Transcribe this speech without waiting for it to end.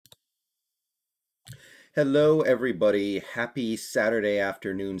Hello, everybody. Happy Saturday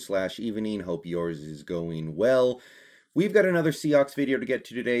afternoon slash evening. Hope yours is going well. We've got another Seahawks video to get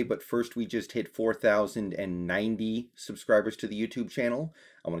to today, but first we just hit 4,090 subscribers to the YouTube channel.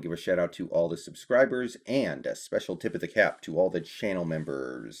 I want to give a shout out to all the subscribers and a special tip of the cap to all the channel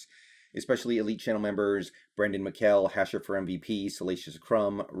members, especially elite channel members: Brendon, Mikel, Hasher for MVP, Salacious,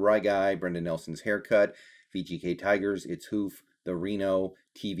 Crumb, Ryguy, Brendan Nelson's Haircut, VGK Tigers, ItsHoof, The Reno,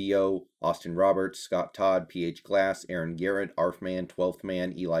 TVO, Austin Roberts, Scott Todd, PH Glass, Aaron Garrett, Arfman, 12th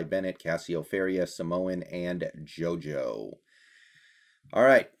Man, Eli Bennett, Cassio Feria, Samoan, and JoJo. All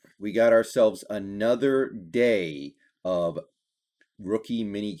right, we got ourselves another day of rookie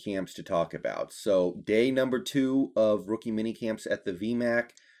mini camps to talk about. So day number 2 of rookie mini camps at the VMAC.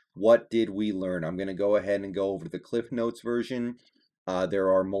 What did we learn? I'm going to go ahead and go over the Cliff Notes version. There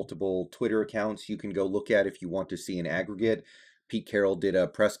are multiple Twitter accounts you can go look at if you want to see an aggregate. Pete Carroll did a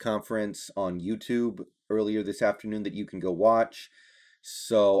press conference on YouTube earlier this afternoon that you can go watch.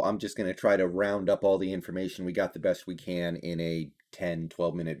 So I'm just going to try to round up all the information. We got the best we can in a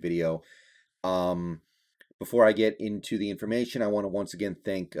 10-12 minute video. Before I get into the information, I want to once again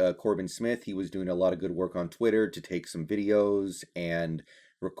thank Corbin Smith. He was doing a lot of good work on Twitter to take some videos and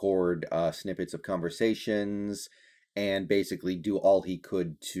record snippets of conversations and basically do all he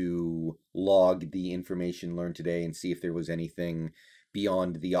could to log the information learned today and see if there was anything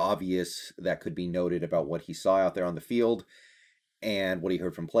beyond the obvious that could be noted about what he saw out there on the field and what he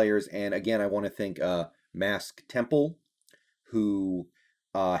heard from players. And again, I want to thank Mask Temple, who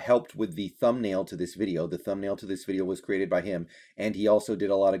helped with the thumbnail to this video. The thumbnail to this video was created by him, and he also did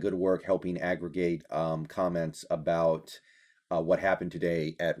a lot of good work helping aggregate comments about what happened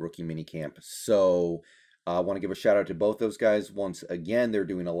today at Rookie Minicamp. So I want to give a shout out to both those guys. Once again, they're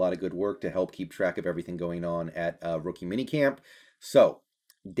doing a lot of good work to help keep track of everything going on at Rookie Minicamp. So,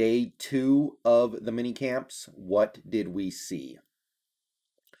 day 2 of the minicamps, what did we see?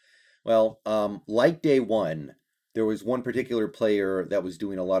 Well, like day 1, there was one particular player that was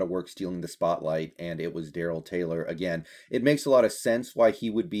doing a lot of work stealing the spotlight, and it was Darrell Taylor. Again, it makes a lot of sense why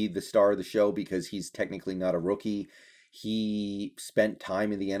he would be the star of the show because he's technically not a rookie. He spent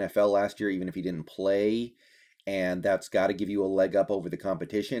time in the NFL last year, even if he didn't play, and that's got to give you a leg up over the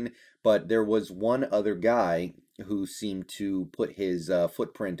competition. But there was one other guy who seemed to put his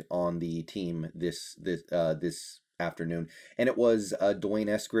footprint on the team this afternoon, and it was Dwayne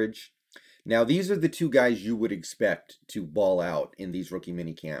Eskridge. Now, these are the two guys you would expect to ball out in these rookie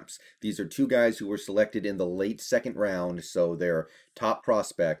mini camps. These are two guys who were selected in the late second round, so they're top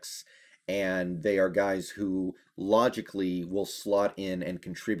prospects. And they are guys who logically will slot in and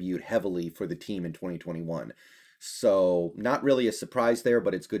contribute heavily for the team in 2021. So not really a surprise there,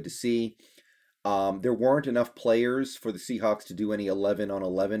 but it's good to see. There weren't enough players for the Seahawks to do any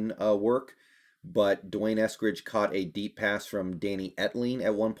 11-on-11 work, but Dwayne Eskridge caught a deep pass from Danny Etling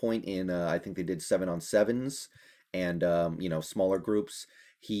at one point in, I think they did 7-on-7s and, smaller groups.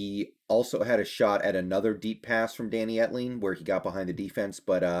 He also had a shot at another deep pass from Danny Etling where he got behind the defense,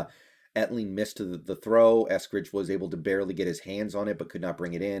 but Etling missed the throw. Eskridge was able to barely get his hands on it, but could not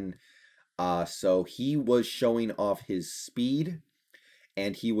bring it in. So he was showing off his speed,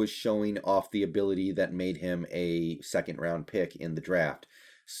 and he was showing off the ability that made him a second-round pick in the draft.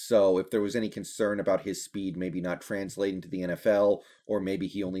 So if there was any concern about his speed maybe not translating to the NFL, or maybe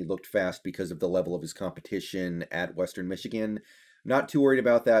he only looked fast because of the level of his competition at Western Michigan, not too worried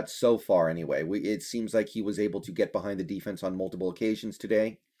about that so far anyway. It seems like he was able to get behind the defense on multiple occasions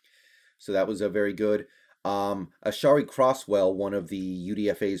today. So that was a very good. Ashari Crosswell, one of the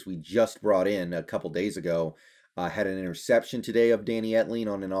UDFAs we just brought in a couple days ago, had an interception today of Danny Etling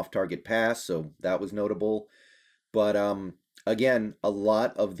on an off-target pass, so that was notable. But again, a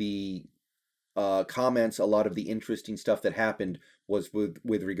lot of the comments, a lot of the interesting stuff that happened was with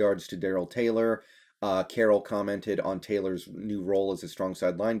regards to Darrell Taylor. Carroll commented on Taylor's new role as a strong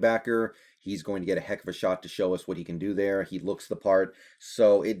side linebacker. He's going to get a heck of a shot to show us what he can do there. He looks the part.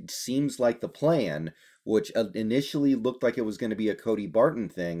 So it seems like the plan, which initially looked like it was going to be a Cody Barton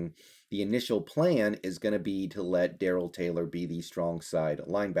thing, the initial plan is going to be to let Darrell Taylor be the strong side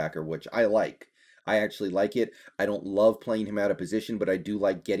linebacker, which I like. I actually like it. I don't love playing him out of position, but I do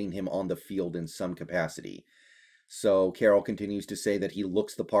like getting him on the field in some capacity. So Carroll continues to say that he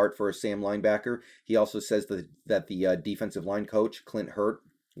looks the part for a Sam linebacker. He also says that the defensive line coach, Clint Hurt,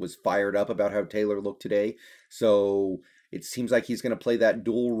 was fired up about how Taylor looked today. So it seems like he's going to play that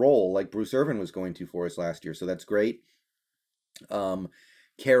dual role like Bruce Irvin was going to for us last year. So that's great.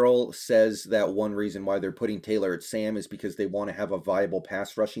 Carroll says that one reason why they're putting Taylor at Sam is because they want to have a viable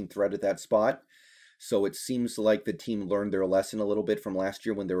pass rushing threat at that spot. So it seems like the team learned their lesson a little bit from last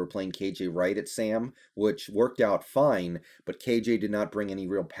year when they were playing KJ Wright at Sam, which worked out fine, but KJ did not bring any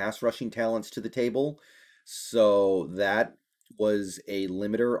real pass rushing talents to the table. So that was a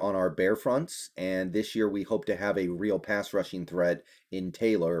limiter on our bear fronts, and this year we hope to have a real pass rushing threat in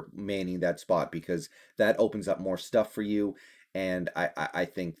Taylor manning that spot, because that opens up more stuff for you, and I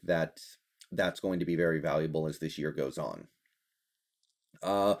think that that's going to be very valuable as this year goes on.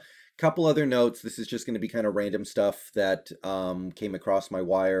 Couple other notes. This is just going to be kind of random stuff that came across my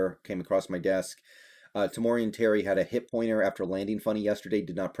desk. Tamorian Terry had a hip pointer after landing funny yesterday,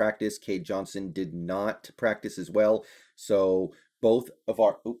 did not practice. Cade Johnson did not practice as well. So both of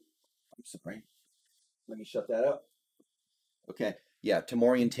our... Oh, I'm sorry. Let me shut that up. Okay. Yeah,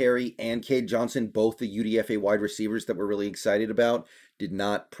 Tamorian Terry and Cade Johnson, both the UDFA wide receivers that we're really excited about, did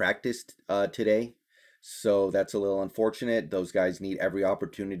not practice today. So that's a little unfortunate. Those guys need every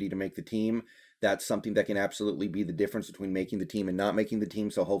opportunity to make the team. That's something that can absolutely be the difference between making the team and not making the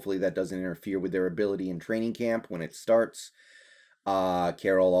team. So hopefully that doesn't interfere with their ability in training camp when it starts.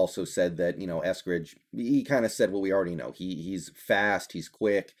 Carroll also said that, Eskridge, he kind of said what we already know. He's fast, he's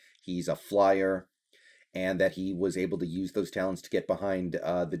quick, he's a flyer, and that he was able to use those talents to get behind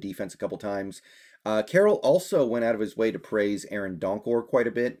the defense a couple times. Carroll also went out of his way to praise Aaron Donkor quite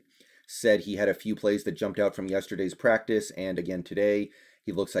a bit. Said he had a few plays that jumped out from yesterday's practice and again today.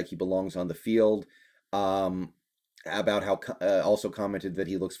 He looks like he belongs on the field. About how also commented that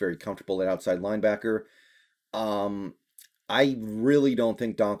he looks very comfortable at outside linebacker. I really don't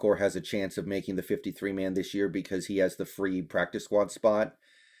think Donkor has a chance of making the 53-man this year because he has the free practice squad spot.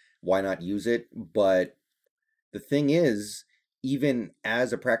 Why not use it? But the thing is, even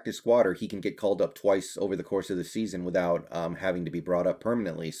as a practice squatter, he can get called up twice over the course of the season without having to be brought up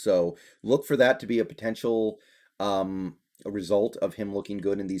permanently. So look for that to be a potential a result of him looking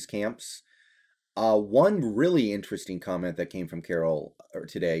good in these camps. One really interesting comment that came from Carroll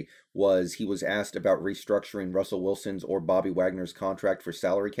today was he was asked about restructuring Russell Wilson's or Bobby Wagner's contract for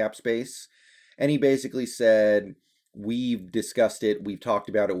salary cap space. And he basically said, we've discussed it, we've talked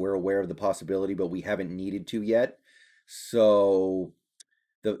about it, we're aware of the possibility, but we haven't needed to yet. So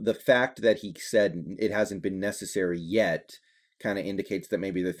the fact that he said it hasn't been necessary yet kind of indicates that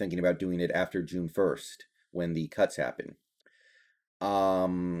maybe they're thinking about doing it after June 1st when the cuts happen.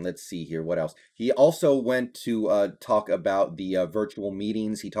 Let's see here. What else? He also went to talk about the virtual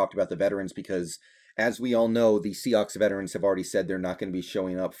meetings. He talked about the veterans because, as we all know, the Seahawks veterans have already said they're not going to be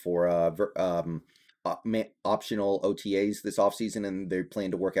showing up for optional OTAs this offseason, and they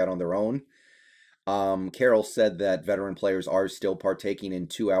plan to work out on their own. Carroll said that veteran players are still partaking in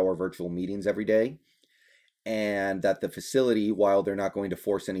 2-hour virtual meetings every day, and that the facility, while they're not going to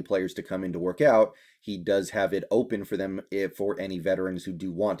force any players to come in to work out, he does have it open for them for any veterans who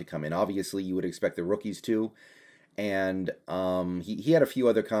do want to come in. Obviously, you would expect the rookies to. And he had a few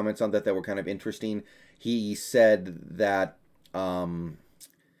other comments on that were kind of interesting. He said that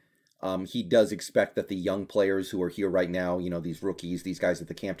he does expect that the young players who are here right now, these rookies, these guys at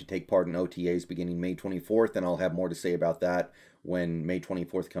the camp, to take part in OTAs beginning May 24th, and I'll have more to say about that when May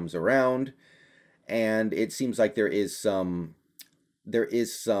 24th comes around. And it seems like there is some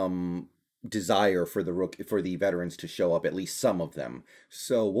desire for the veterans to show up, at least some of them.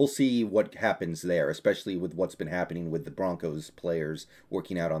 So we'll see what happens there, especially with what's been happening with the Broncos players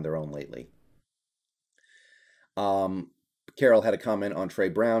working out on their own lately. Carroll had a comment on Trey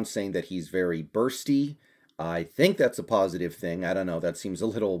Brown saying that he's very bursty. I think that's a positive thing. I don't know. That seems a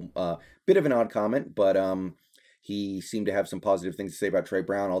little bit of an odd comment, but he seemed to have some positive things to say about Trey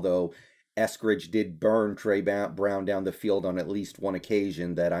Brown, although Eskridge did burn Trey Brown down the field on at least one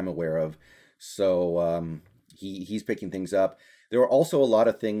occasion that I'm aware of. So he's picking things up. There were also a lot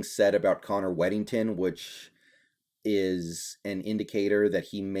of things said about Connor Weddington, which is an indicator that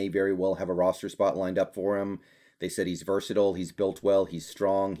he may very well have a roster spot lined up for him. They said he's versatile, he's built well, he's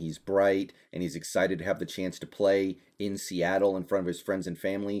strong, he's bright, and he's excited to have the chance to play in Seattle in front of his friends and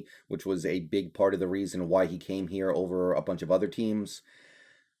family, which was a big part of the reason why he came here over a bunch of other teams.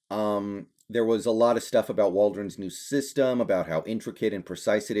 There was a lot of stuff about Waldron's new system, about how intricate and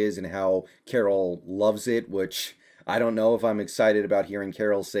precise it is, and how Carroll loves it, which I don't know if I'm excited about hearing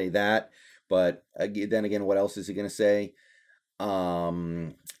Carroll say that, but then again, what else is he going to say?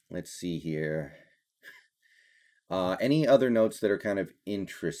 Let's see here. Any other notes that are kind of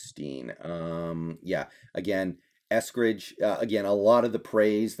interesting? Yeah, again, Eskridge, again, a lot of the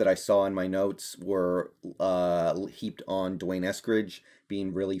praise that I saw in my notes were heaped on Dwayne Eskridge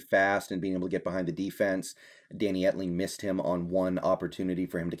being really fast and being able to get behind the defense. Danny Etling missed him on one opportunity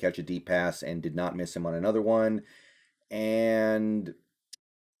for him to catch a deep pass and did not miss him on another one. And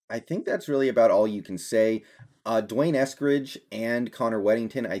I think that's really about all you can say. Dwayne Eskridge and Connor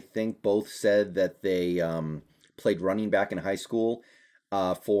Weddington, I think, both said that they played running back in high school.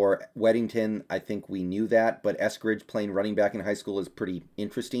 For Weddington, I think we knew that, but Eskridge playing running back in high school is pretty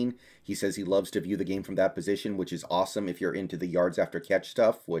interesting. He says he loves to view the game from that position, which is awesome if you're into the yards after catch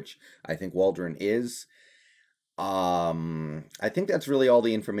stuff, which I think Waldron is. I think that's really all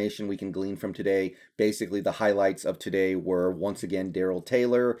the information we can glean from today. Basically, the highlights of today were once again Daryl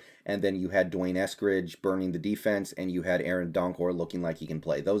Taylor, and then you had Dwayne Eskridge burning the defense, and you had Aaron Donkor looking like he can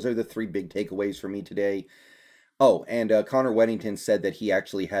play. Those are the three big takeaways for me today. Oh, and Connor Weddington said that he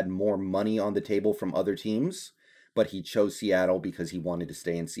actually had more money on the table from other teams, but he chose Seattle because he wanted to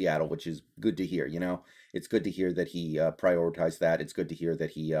stay in Seattle, which is good to hear, you know? It's good to hear that he prioritized that. It's good to hear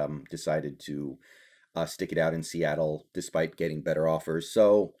that he decided to stick it out in Seattle despite getting better offers.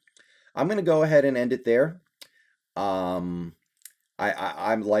 So I'm going to go ahead and end it there.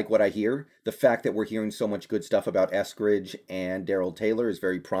 I like what I hear. The fact that we're hearing so much good stuff about Eskridge and Daryl Taylor is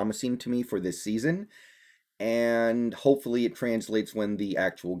very promising to me for this season. And hopefully it translates when the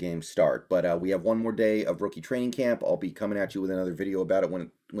actual games start. But we have one more day of rookie training camp. I'll be coming at you with another video about it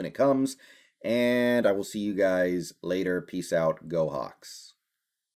when it comes. And I will see you guys later. Peace out. Go Hawks.